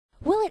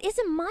Well, it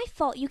isn't my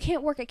fault you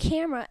can't work a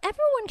camera.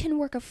 Everyone can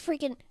work a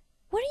freaking...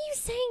 What are you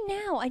saying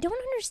now? I don't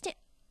understand.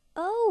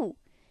 Oh,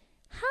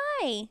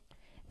 hi.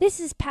 This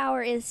is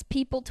Power is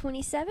People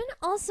 27,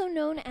 also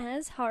known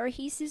as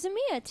Haruhi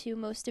Suzumiya to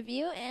most of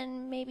you,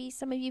 and maybe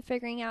some of you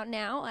figuring out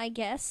now, I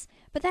guess.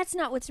 But that's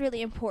not what's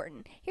really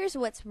important. Here's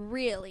what's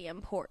really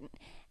important.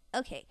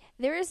 Okay,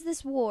 there is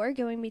this war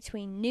going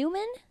between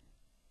Neuman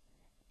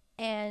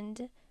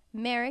and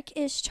Marik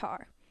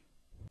Ishtar.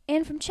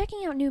 And from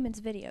checking out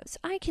Neuman's videos,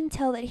 I can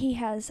tell that he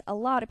has a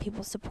lot of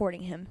people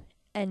supporting him.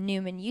 And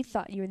Neuman, you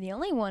thought you were the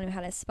only one who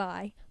had a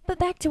spy. But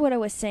back to what I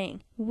was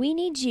saying. We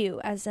need you,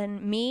 as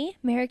in me,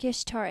 Marik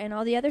Ishtar, and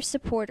all the other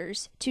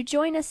supporters, to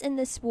join us in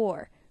this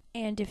war.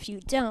 And if you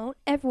don't,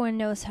 everyone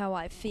knows how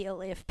I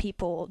feel if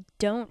people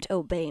don't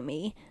obey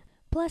me.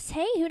 Plus,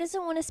 hey, who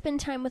doesn't want to spend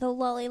time with a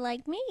lolly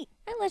like me?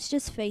 And let's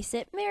just face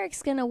it,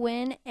 Marik's gonna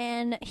win,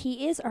 and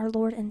he is our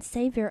Lord and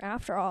Savior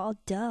after all,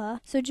 duh.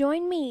 So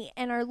join me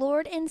and our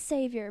Lord and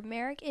Savior,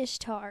 Marik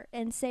Ishtar,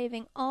 in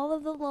saving all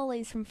of the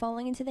lollies from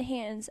falling into the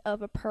hands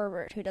of a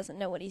pervert who doesn't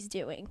know what he's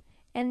doing.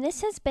 And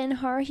this has been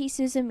Haruhi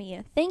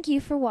Suzumiya. Thank you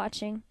for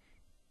watching.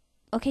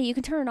 Okay, you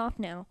can turn it off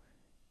now.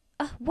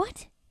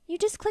 What? You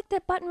just clicked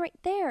that button right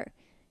there.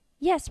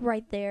 Yes,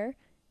 right there.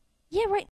 Yeah, right.